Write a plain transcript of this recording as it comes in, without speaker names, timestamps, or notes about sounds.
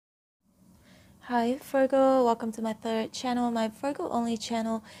Hi Virgo, welcome to my third channel, my Virgo only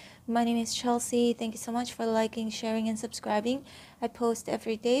channel. My name is Chelsea. Thank you so much for liking, sharing, and subscribing. I post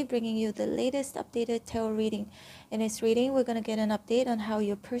every day bringing you the latest updated tarot reading. In this reading, we're going to get an update on how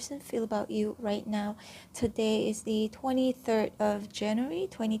your person feel about you right now. Today is the 23rd of January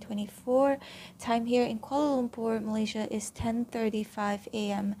 2024. Time here in Kuala Lumpur, Malaysia is 10:35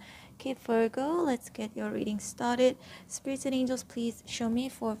 a.m. Okay, Virgo, let's get your reading started. Spirits and angels, please show me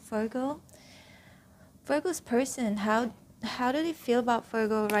for Virgo. Virgo's person, how do they feel about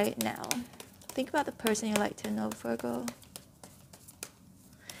Virgo right now? Think about the person you like to know, Virgo.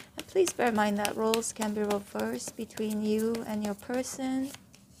 And please bear in mind that roles can be reversed between you and your person.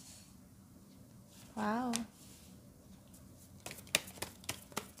 Wow.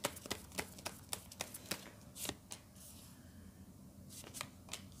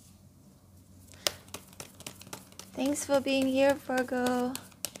 Thanks for being here, Virgo.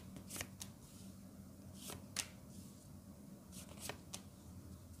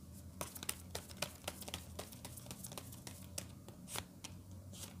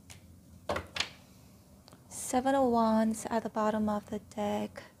 Seven of Wands at the bottom of the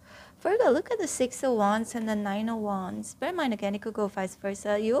deck. Virgo, look at the Six of Wands and the Nine of Wands. Bear in mind again, it could go vice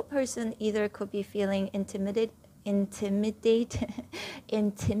versa. Your person either could be feeling intimidated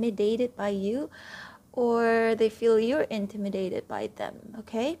by you, or they feel you're intimidated by them,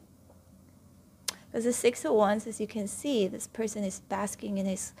 okay? Because the Six of Wands, as you can see, this person is basking in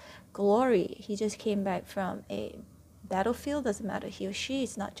his glory. He just came back from a battlefield. Doesn't matter he or she,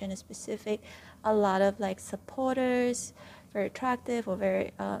 it's not gender specific. A lot of like supporters, very attractive or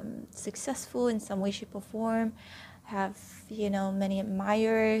very successful in some way, shape, or form, have, you know, many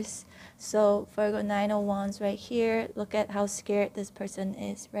admirers. So Virgo, Nine of Wands right here. Look at how scared this person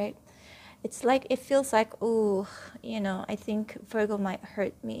is, right? It's like, it feels like, oh, you know, I think Virgo might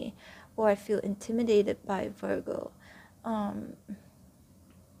hurt me, or I feel intimidated by Virgo.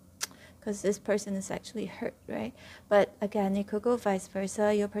 Because this person is actually hurt, right? But again, it could go vice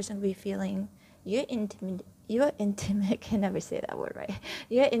versa. Your person will be feeling you're intimidated, can never say that word, right?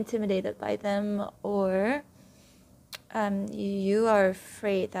 You're intimidated by them, or you are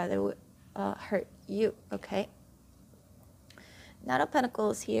afraid that it would hurt you, okay? Knight of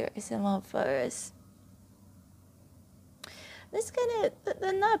Pentacles here is in reverse. This kind of,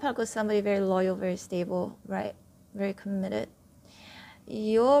 the Knight of Pentacles is somebody very loyal, very stable, right? Very committed.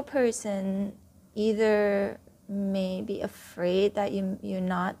 Your person either may be afraid that you're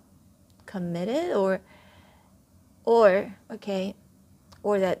not committed, or okay,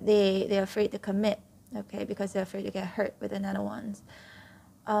 or that they're afraid to commit, okay, because they're afraid to get hurt with the Nine of Wands.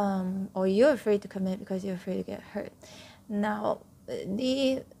 Or you're afraid to commit because you're afraid to get hurt. Now,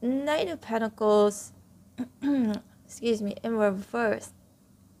 the Knight of Pentacles, excuse me, in reverse,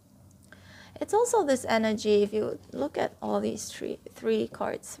 it's also this energy. If you look at all these three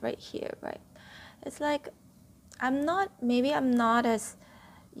cards right here, right, it's like maybe I'm not as,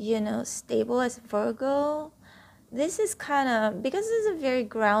 you know, stable as Virgo. This is kind of, because this is a very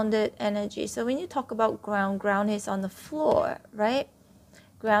grounded energy. So when you talk about ground is on the floor, right?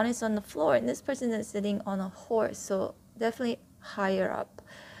 Ground is on the floor, and this person is sitting on a horse, so definitely higher up.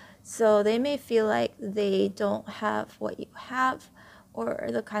 So they may feel like they don't have what you have, or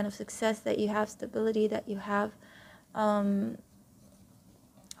the kind of success that you have, stability that you have,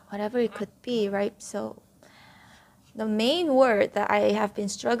 whatever it could be, right? So the main word that I have been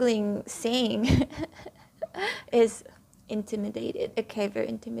struggling saying is intimidated. Okay, very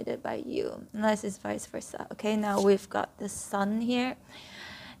intimidated by you, unless it's vice versa. Okay, now we've got the Sun here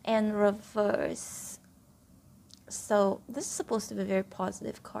and reverse. So this is supposed to be a very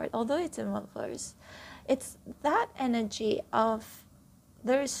positive card, although it's in reverse. It's that energy of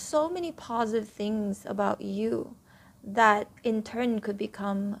there's so many positive things about you that in turn could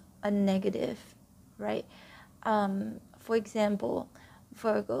become a negative, right? For example,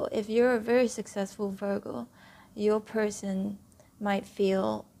 Virgo, if you're a very successful Virgo, your person might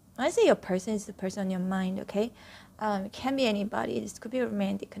feel, when I say your person, it's the person on your mind, okay? It can be anybody. This could be a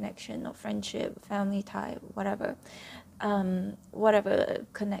romantic connection or friendship, family tie, whatever. Whatever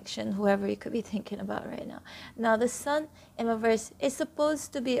connection, whoever you could be thinking about right now. Now, the Sun in reverse is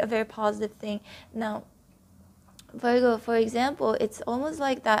supposed to be a very positive thing. Now, Virgo, for example, it's almost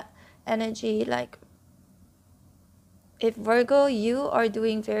like that energy, like if Virgo, you are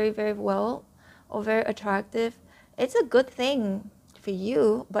doing very, very well or very attractive, it's a good thing for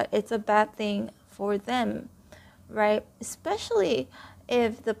you, but it's a bad thing for them, right? Especially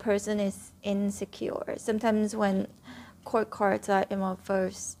if the person is insecure. Sometimes when court cards are in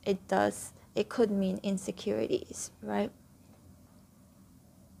reverse, it could mean insecurities, right?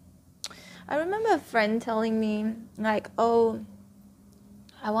 I remember a friend telling me, like, oh,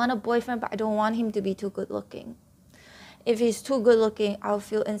 I want a boyfriend, but I don't want him to be too good looking. If he's too good looking, I'll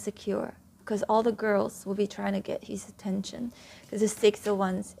feel insecure because all the girls will be trying to get his attention, because the 6 of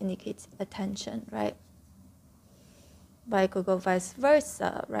Wands indicates attention, right? But it could go vice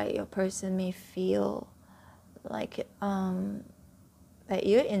versa, right? Your person may feel like that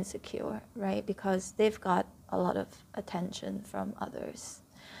you're insecure, right? Because they've got a lot of attention from others.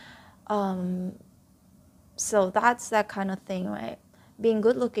 So that's that kind of thing, right? Being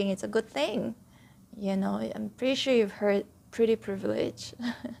good looking is a good thing. You know, I'm pretty sure you've heard pretty privilege.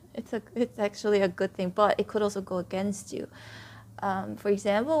 It's actually a good thing, but it could also go against you. For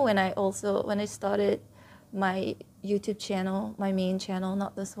example, when I started my YouTube channel, my main channel,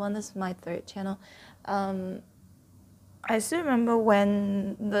 not this one, this is my third channel. I still remember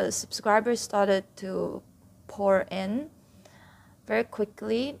when the subscribers started to pour in very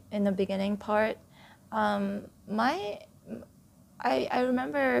quickly in the beginning part. I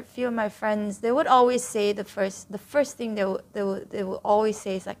remember a few of my friends, they would always say the first thing they would always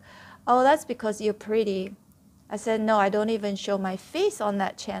say is like, oh, that's because you're pretty. I said, no, I don't even show my face on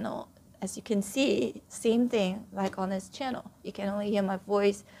that channel. As you can see, same thing like on this channel. You can only hear my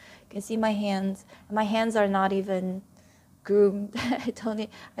voice. You can see my hands. My hands are not even groomed. I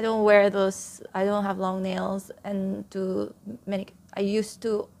don't wear those. I don't have long nails and do many. I used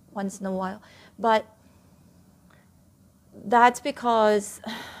to once in a while, but that's because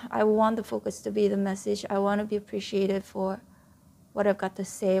I want the focus to be the message. I want to be appreciated for what I've got to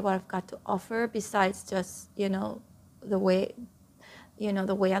say, what I've got to offer, besides just, the way,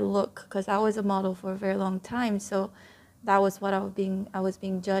 the way I look, because I was a model for a very long time. So that was what I was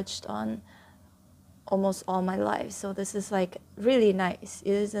being judged on almost all my life. So this is like really nice.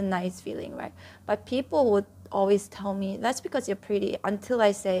 It is a nice feeling, right? But people would always tell me, that's because you're pretty, until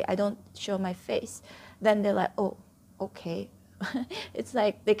I say I don't show my face. Then they're like, oh, okay. It's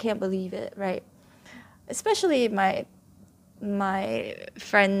like they can't believe it, right? Especially my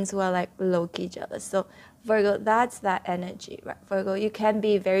friends who are like low-key jealous. So Virgo, that's that energy, right? Virgo, you can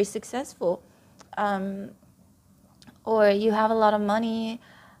be very successful, or you have a lot of money,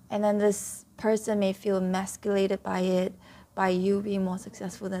 and then this person may feel emasculated by it, by you being more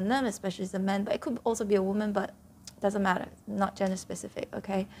successful than them, especially as a man. But it could also be a woman, but it doesn't matter, not gender specific,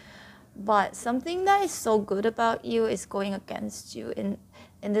 okay? But something that is so good about you is going against you in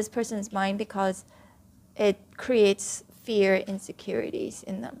this person's mind, because it creates fear, insecurities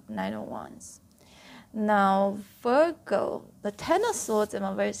in them. 9 of Wands. Now, Virgo, the 10 of Swords in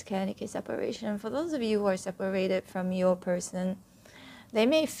reverse can indicate separation. For those of you who are separated from your person, they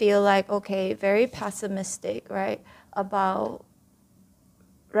may feel like, okay, very pessimistic, right, about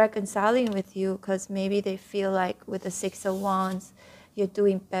reconciling with you, because maybe they feel like with the 6 of Wands, you're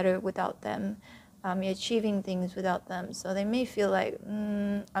doing better without them. You're achieving things without them. So they may feel like,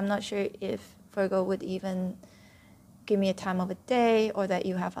 I'm not sure if Virgo would even give me a time of a day, or that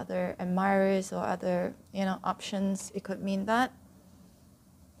you have other admirers or other, options. It could mean that.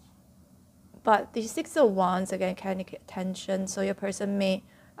 But the 6 of Wands, again, can get attention. So your person may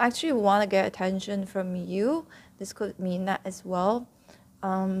actually want to get attention from you. This could mean that as well.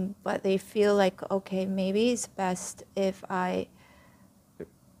 But they feel like, okay, maybe it's best if I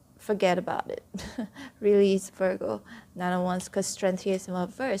forget about it. Release, Virgo. 9 of Wands, because strength here is in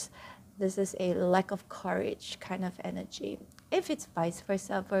reverse. This is a lack of courage kind of energy. If it's vice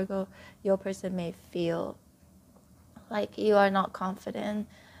versa, Virgo, your person may feel like you are not confident,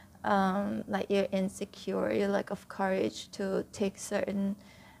 like you're insecure, your lack of courage to take certain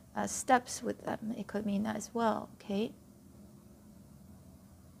steps with them. It could mean that as well, okay?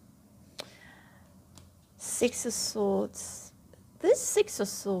 6 of Swords. This 6 of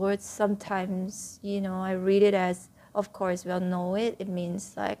Swords, sometimes, I read it as, of course, we all know it. It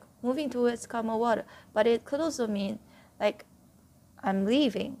means like moving towards calmer water. But it could also mean like I'm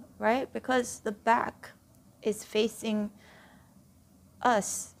leaving, right? Because the back is facing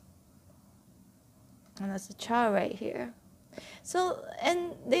us. And that's a child right here. So,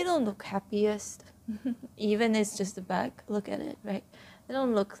 and they don't look happiest. Even it's just the back. Look at it, right? They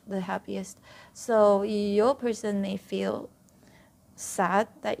don't look the happiest. So your person may feel sad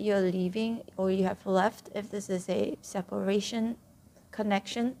that you're leaving, or you have left, if this is a separation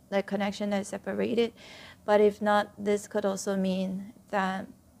connection, like connection that is separated. But if not, this could also mean that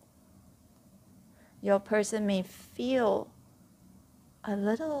your person may feel a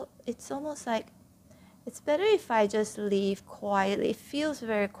little, it's almost like, it's better if I just leave quietly. It feels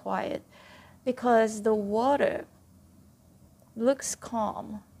very quiet because the water looks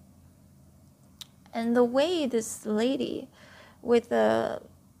calm. And the way this lady with the,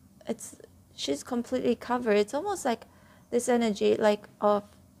 she's completely covered. It's almost like this energy, like of,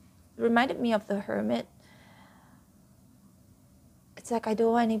 reminded me of the hermit. It's like I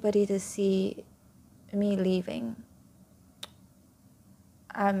don't want anybody to see me leaving.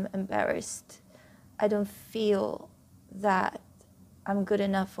 I'm embarrassed. I don't feel that I'm good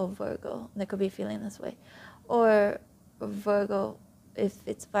enough for Virgo. They could be feeling this way. Or Virgo, if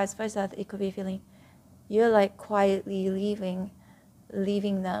it's vice versa, it could be feeling you're like quietly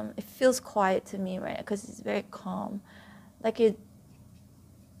leaving them. It feels quiet to me, right? Because it's very calm. Like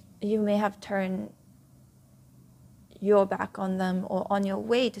you may have turned your back on them, or on your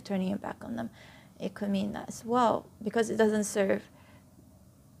way to turning your back on them. It could mean that as well, because it doesn't serve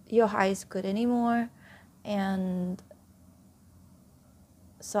your highest good anymore. And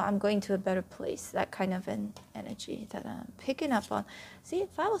so I'm going to a better place. That kind of an energy that I'm picking up on. See,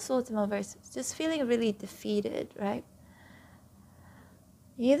 5 of Swords in reverse, just feeling really defeated, right?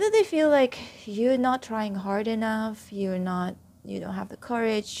 Either they feel like you're not trying hard enough, you don't have the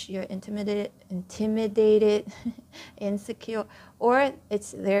courage, you're intimidated, insecure, or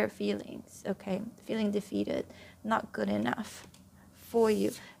it's their feelings, okay? Feeling defeated, not good enough for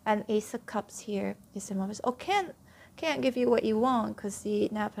you. And Ace of Cups here is in reverse. Or can't give you what you want, because the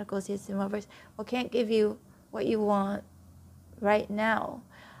Knight of Pentacles is in reverse. Or can't give you what you want right now,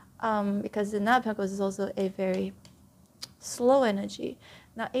 because the Knight of Pentacles is also a very slow energy.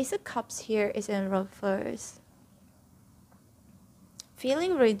 Now Ace of Cups here is in reverse.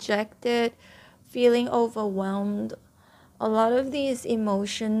 Feeling rejected, feeling overwhelmed. A lot of these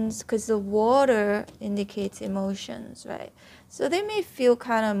emotions, because the water indicates emotions, right? So they may feel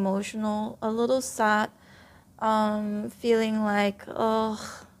kind of emotional, a little sad, feeling like,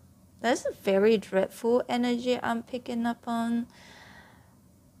 oh, that's a very dreadful energy I'm picking up on.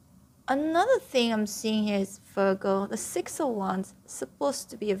 Another thing I'm seeing here is Virgo. The 6 of Wands is supposed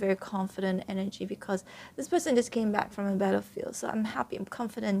to be a very confident energy, because this person just came back from a battlefield. So I'm happy, I'm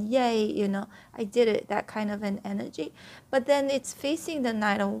confident, yay, you know, I did it, that kind of an energy. But then it's facing the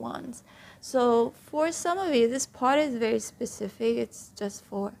Knight of Wands. So for some of you, this part is very specific. It's just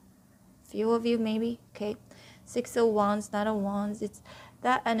for a few of you maybe, okay? 6 of Wands, Knight of Wands, it's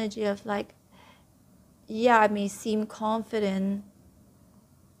that energy of like, yeah, I may seem confident,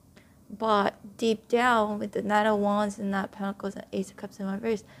 but deep down, with the Knight of Wands and Knight of Pentacles and Ace of Cups in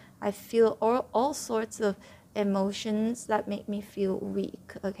reverse, I feel all sorts of emotions that make me feel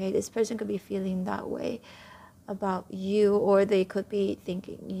weak. Okay, this person could be feeling that way about you, or they could be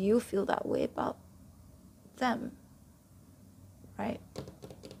thinking you feel that way about them. Right?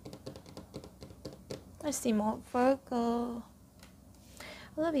 Let's see more Virgo.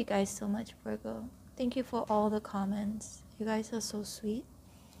 I love you guys so much, Virgo. Thank you for all the comments. You guys are so sweet.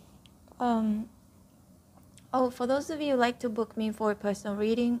 Oh, for those of you who like to book me for a personal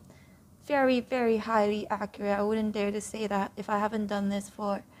reading, very, very highly accurate. I wouldn't dare to say that if I haven't done this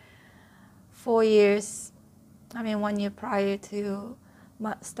for 4 years. I mean, 1 year prior to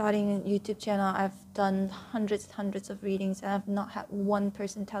starting a YouTube channel, I've done hundreds of readings, and I've not had one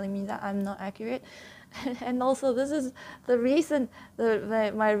person telling me that I'm not accurate. And also, this is the reason,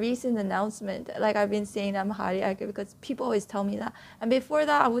 my recent announcement, like I've been saying I'm highly accurate, because people always tell me that. And before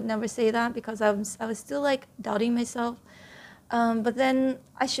that, I would never say that, because I was still like doubting myself. But then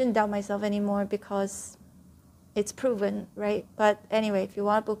I shouldn't doubt myself anymore, because it's proven, right? But anyway, if you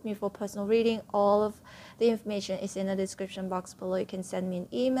want to book me for personal reading, all of the information is in the description box below. You can send me an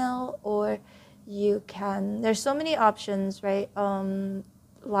email, or you can, there's so many options, right?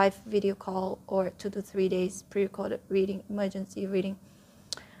 Live video call, or 2 to 3 days pre-recorded reading, emergency reading.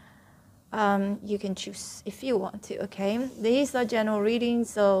 You can choose if you want to, okay? These are general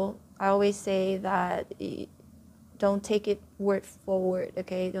readings, so I always say that don't take it word for word,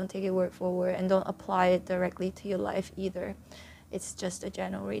 okay? Don't take it word for word, and don't apply it directly to your life either. It's just a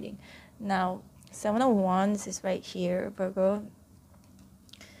general reading. Now, 7 of Wands is right here, Virgo.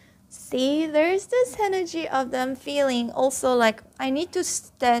 See, there's this energy of them feeling also like, I need to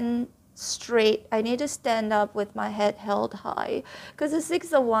stand straight. I need to stand up with my head held high. Because the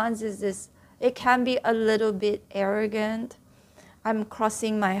 6 of Wands is this, it can be a little bit arrogant. I'm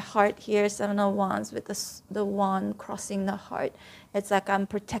crossing my heart here, 7 of Wands, with the wand crossing the heart. It's like I'm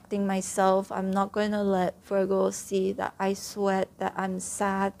protecting myself. I'm not going to let Virgo see that I sweat, that I'm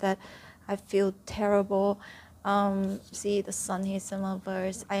sad, that I feel terrible. See, the sun here is in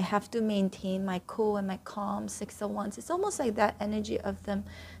reverse. I have to maintain my cool and my calm, 6 of Wands. It's almost like that energy of them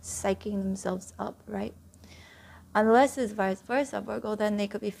psyching themselves up, right? Unless it's vice versa, Virgo, then they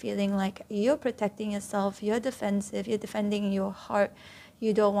could be feeling like you're protecting yourself, you're defensive, you're defending your heart,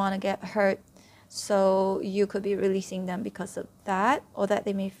 you don't want to get hurt. So you could be releasing them because of that, or that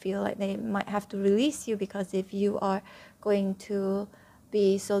they may feel like they might have to release you, because if you are going to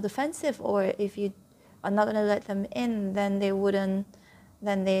be so defensive, or if you are not going to let them in, then they wouldn't,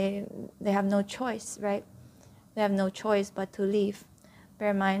 then they have no choice, right? They have no choice but to leave. Bear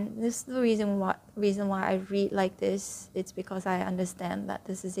in mind, this is the reason why I read like this. It's because I understand that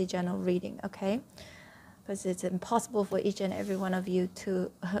this is a general reading, okay? Because it's impossible for each and every one of you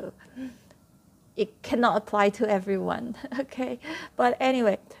to it cannot apply to everyone, okay? But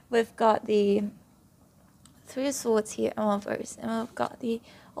anyway, we've got the Three of Swords here in reverse, and we've got the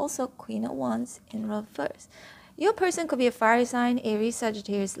also Queen of Wands in reverse. Your person could be a fire sign: Aries,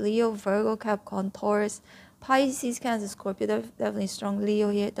 Sagittarius, Leo, Virgo, Capricorn, Taurus, Pisces, Cancer, Scorpio. They're definitely strong Leo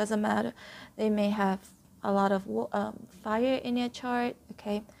here. It doesn't matter. They may have a lot of fire in their chart,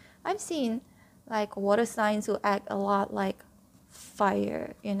 okay? I've seen like water signs who act a lot like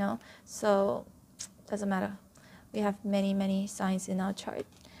fire, you know? So doesn't matter. We have many signs in our chart.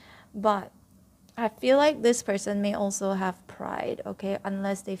 But I feel like this person may also have pride, okay?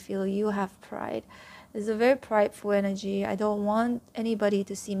 Unless they feel you have pride. It's a very prideful energy. I don't want anybody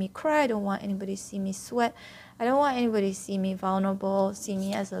to see me cry. I don't want anybody to see me sweat. I don't want anybody to see me vulnerable, see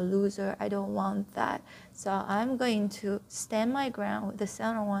me as a loser. I don't want that. So I'm going to stand my ground with the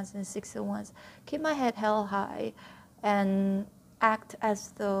Seven of Wands and Six of Wands. Keep my head held high and act as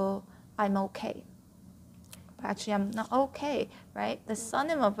though I'm okay. But actually, I'm not okay, right? The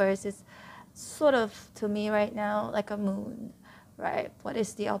Sun in reverse is sort of, to me right now, like a moon, right? What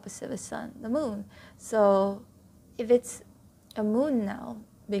is the opposite of a sun? The moon. So if it's a moon now,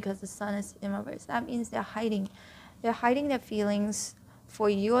 because the sun is in reverse, that means they're hiding. They're hiding their feelings for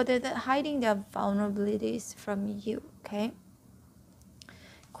you, or they're hiding their vulnerabilities from you, okay?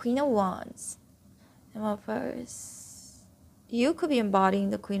 Queen of Wands in reverse. You could be embodying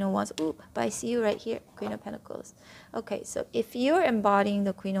the Queen of Wands. Ooh, but I see you right here, Queen of Pentacles. Okay, so if you're embodying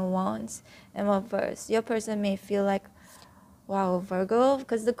the Queen of Wands in reverse, your person may feel like, wow, Virgo,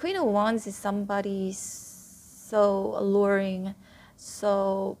 because the Queen of Wands is somebody so alluring,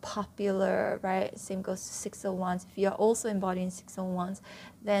 so popular, right? Same goes to Six of Wands. If you're also embodying Six of Wands,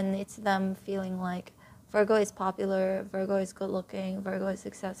 then it's them feeling like Virgo is popular, Virgo is good looking, Virgo is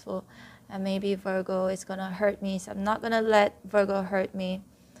successful, and maybe Virgo is gonna hurt me, so I'm not gonna let Virgo hurt me.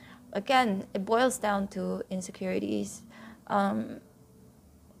 Again, it boils down to insecurities and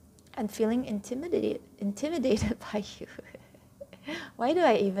feeling intimidated by you. Why do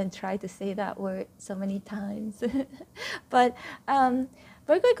I even try to say that word so many times? But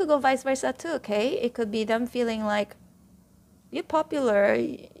Virgo could go vice versa too, okay? It could be them feeling like you're popular,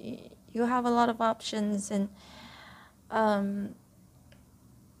 you have a lot of options, and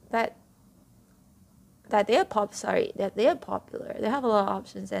that they're popular, they have a lot of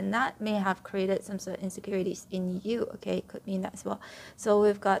options, and that may have created some sort of insecurities in you, okay? It could mean that as well. So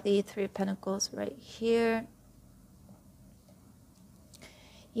we've got the Three of Pentacles right here.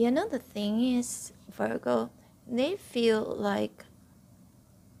 You know, the thing is, Virgo, they feel like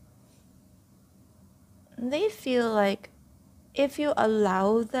if you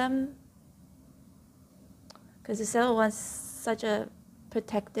allow them, because the Seven wants such a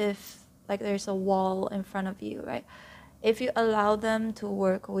protective, like there's a wall in front of you, right? If you allow them to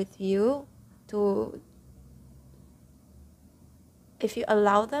work with you, if you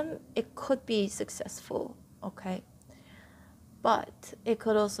allow them, it could be successful, okay? But it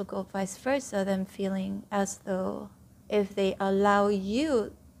could also go vice versa, them feeling as though if they allow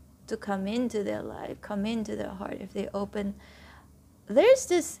you to come into their life, come into their heart, if they open, there's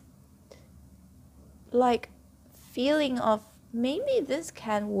this like feeling of maybe this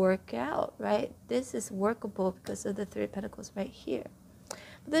can work out, right? This is workable because of the Three of Pentacles right here.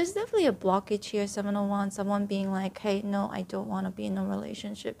 But there's definitely a blockage here. Someone will want someone being like, hey, no, I don't want to be in a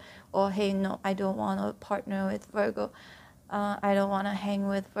relationship, or hey, no, I don't want to partner with Virgo. I don't want to hang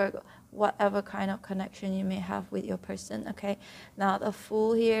with Virgo. Whatever kind of connection you may have with your person, okay? Now, the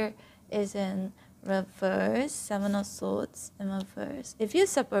Fool here is in reverse. Seven of Swords in reverse. If you're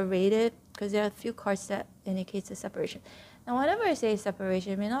separated, because there are a few cards that indicates a separation. Now, whenever I say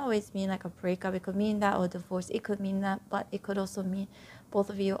separation, it may not always mean like a breakup. It could mean that, or divorce. It could mean that, but it could also mean both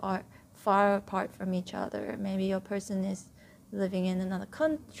of you are far apart from each other. Maybe your person is living in another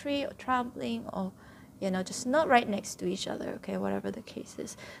country, or traveling, or you know, just not right next to each other, okay, whatever the case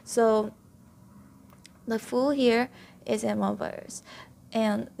is. So the Fool here is in reverse,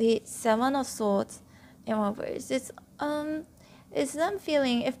 and the Seven of Swords in reverse. It's them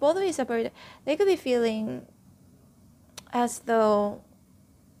feeling, if both of you separated, they could be feeling as though,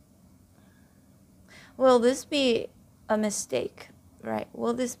 will this be a mistake, right?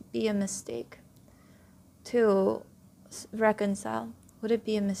 Will this be a mistake? to reconcile? Would it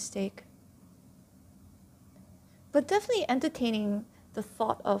be a mistake? But definitely entertaining the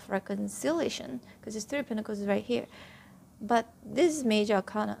thought of reconciliation, because it's Three of Pentacles is right here. But this is major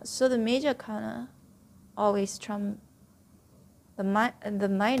arcana, so the major arcana always trump the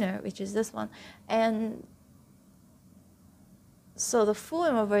minor, which is this one. And so the Fool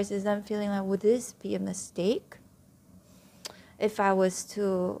in reverse is them feeling like, would this be a mistake if I was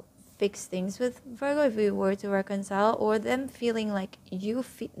to fix things with Virgo, if we were to reconcile? Or them feeling like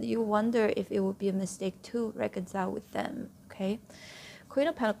you wonder if it would be a mistake to reconcile with them, okay? Queen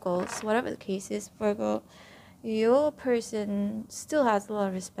of Pentacles, whatever the case is, Virgo, your person still has a lot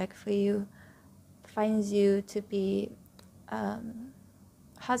of respect for you, finds you to be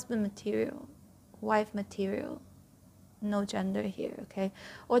husband material, wife material, no gender here, okay?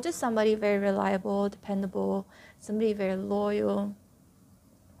 Or just somebody very reliable, dependable, somebody very loyal,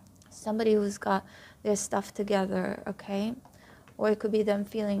 somebody who's got their stuff together, okay? Or it could be them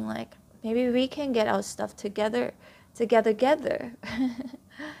feeling like, maybe we can get our stuff together,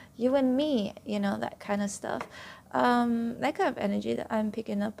 you and me, you know, that kind of stuff. That kind of energy that I'm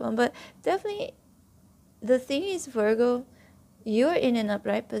picking up on. But definitely, the thing is, Virgo, you're in an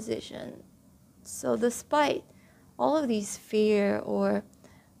upright position. So despite all of these fear or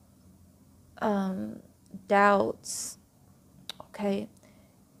doubts, okay,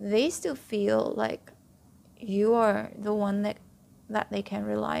 they still feel like you are the one that they can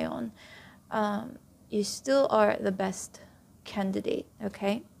rely on. You still are the best candidate,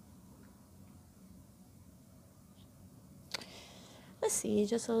 okay? Let's see,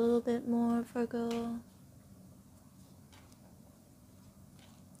 just a little bit more, Virgo.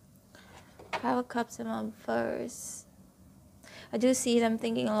 Five of Cups in reverse. I do see them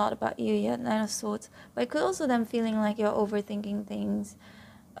thinking a lot about you, yeah, Nine of Swords. But it could also them feeling like you're overthinking things.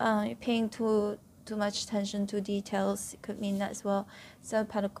 You're paying too much attention to details. It could mean that as well. Seven of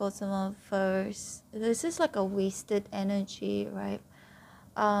Pentacles in reverse. This is like a wasted energy, right?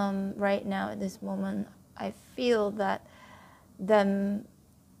 Right now at this moment, I feel that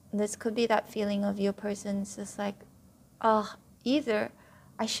this could be that feeling of your person. It's just like, either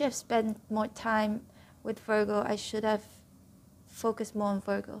I should have spent more time with Virgo. I should have focused more on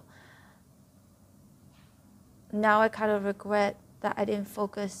Virgo. Now I kind of regret that I didn't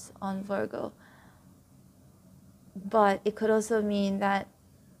focus on Virgo. But it could also mean that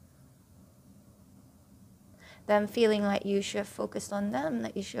them feeling like you should have focused on them,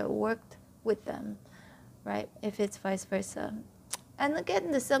 that you should have worked with them, right? If it's vice versa. And again,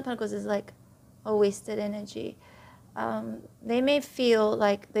 the Seven of Pentacles is like a wasted energy. They may feel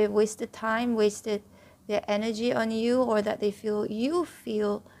like they've wasted time, wasted their energy on you, or that they feel you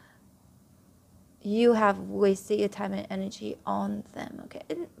have wasted your time and energy on them, okay?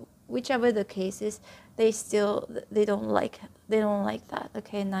 And whichever the case is, they don't like that,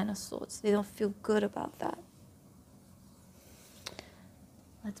 okay? Nine of Swords, they don't feel good about that.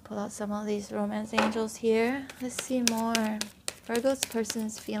 Let's pull out some of these romance angels here. Let's see more. Virgo's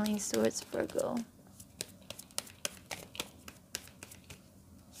person's feelings towards Virgo.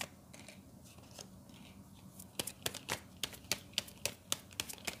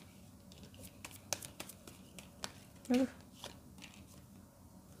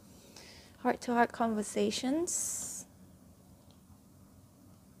 Heart-to-heart conversations.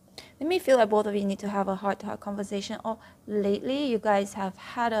 It may feel like both of you need to have a heart-to-heart conversation, or lately you guys have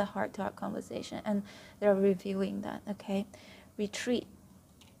had a heart-to-heart conversation and they're reviewing that, okay? Retreat.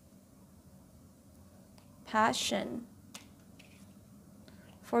 Passion.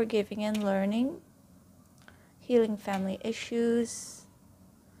 Forgiving and learning. Healing family issues.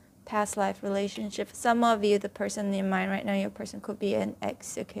 Past life relationship. Some of you, the person in your mind right now, your person could be an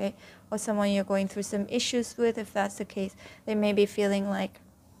ex, okay? Or someone you're going through some issues with. If that's the case, they may be feeling like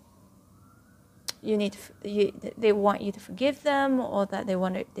they want you to forgive them, or that they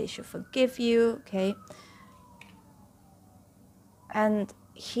wonder if they should forgive you, okay? And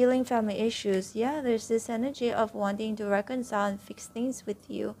healing family issues, yeah, there's this energy of wanting to reconcile and fix things with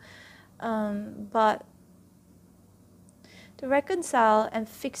you, but to reconcile and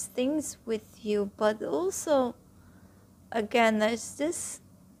fix things with you, but also, again, there's this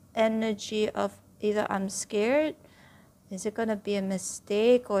energy of either I'm scared, is it going to be a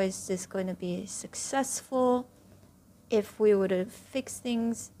mistake, or is this going to be successful? If we were to fix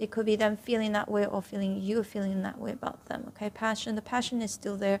things, it could be them feeling that way, or you feeling that way about them, okay? Passion, the passion is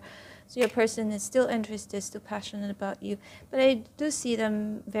still there, so your person is still interested, still passionate about you, but I do see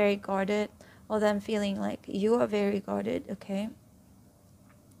them very guarded, or them feeling like you are very guarded, okay?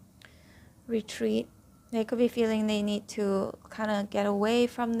 Retreat. They could be feeling they need to kind of get away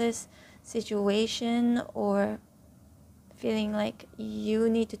from this situation, or feeling like you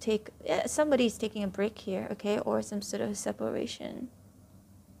need to take, somebody's taking a break here, okay, or some sort of separation.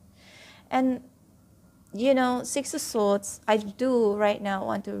 And you know, Six of Swords, I do right now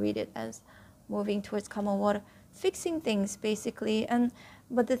want to read it as moving towards calmer water, fixing things basically. And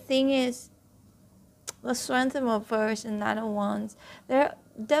but the thing is, the Strength in reverse and Nine of Wands, they're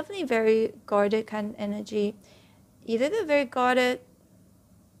definitely very guarded kind of energy. Either they're very guarded,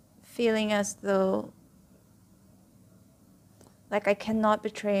 feeling as though like I cannot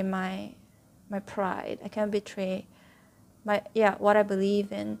betray my pride, I can't betray my what I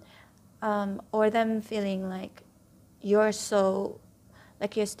believe in, or them feeling like you're so,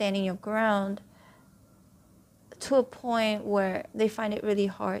 like you're standing your ground, to a point where they find it really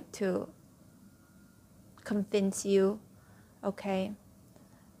hard to convince you, okay?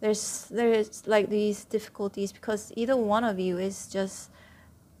 There's like these difficulties because either one of you is just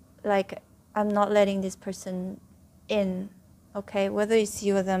like, I'm not letting this person in, okay? Whether it's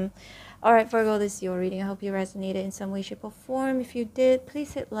you or them. All right, Virgo, this is your reading. I hope you resonated in some way, shape, or form. If you did,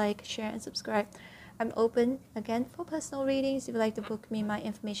 please hit like, share, and subscribe. I'm open again for personal readings. If you'd like to book me, my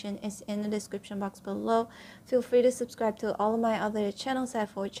information is in the description box below. Feel free to subscribe to all of my other channels. I have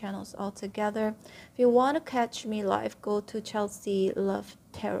 4 channels altogether. If you want to catch me live, go to Chelsea Love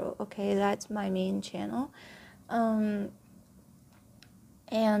Tarot. Okay, that's my main channel. And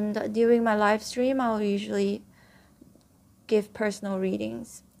during my live stream, I'll usually give personal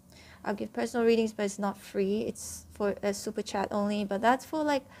readings. I'll give personal readings, but it's not free. It's for a super chat only. But that's for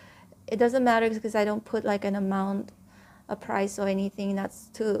like, it doesn't matter because I don't put like an amount, a price or anything. That's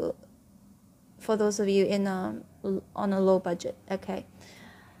for those of you in on a low budget, okay?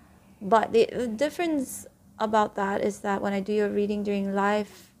 But the difference about that is that when I do your reading during live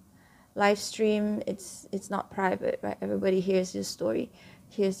stream, it's not private, right? Everybody hears your story,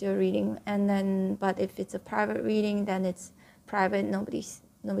 hears your reading, and then but if it's a private reading, then it's private.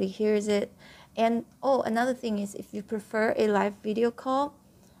 Nobody hears it. And oh, another thing is, if you prefer a live video call,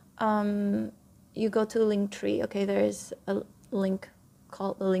 you go to Linktree. Okay, there is a link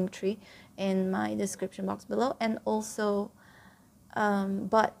called the Linktree in my description box below. And also,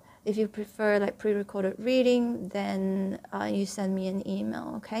 but if you prefer like pre-recorded reading, then you send me an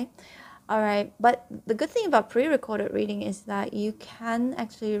email, okay? All right, but the good thing about pre-recorded reading is that you can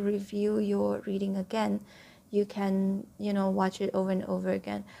actually review your reading again. You can, you know, watch it over and over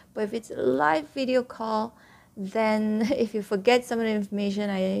again. But if it's a live video call, then if you forget some of the information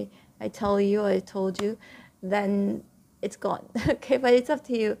I tell you or I told you, then it's gone. Okay, but it's up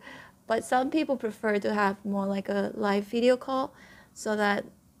to you. But some people prefer to have more like a live video call so that,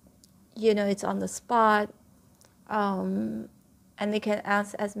 you know, it's on the spot, and they can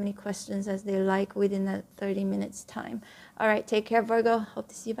ask as many questions as they like within that 30 minutes time. All right, take care, Virgo. Hope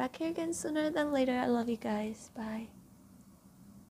to see you back here again sooner than later. I love you guys. Bye.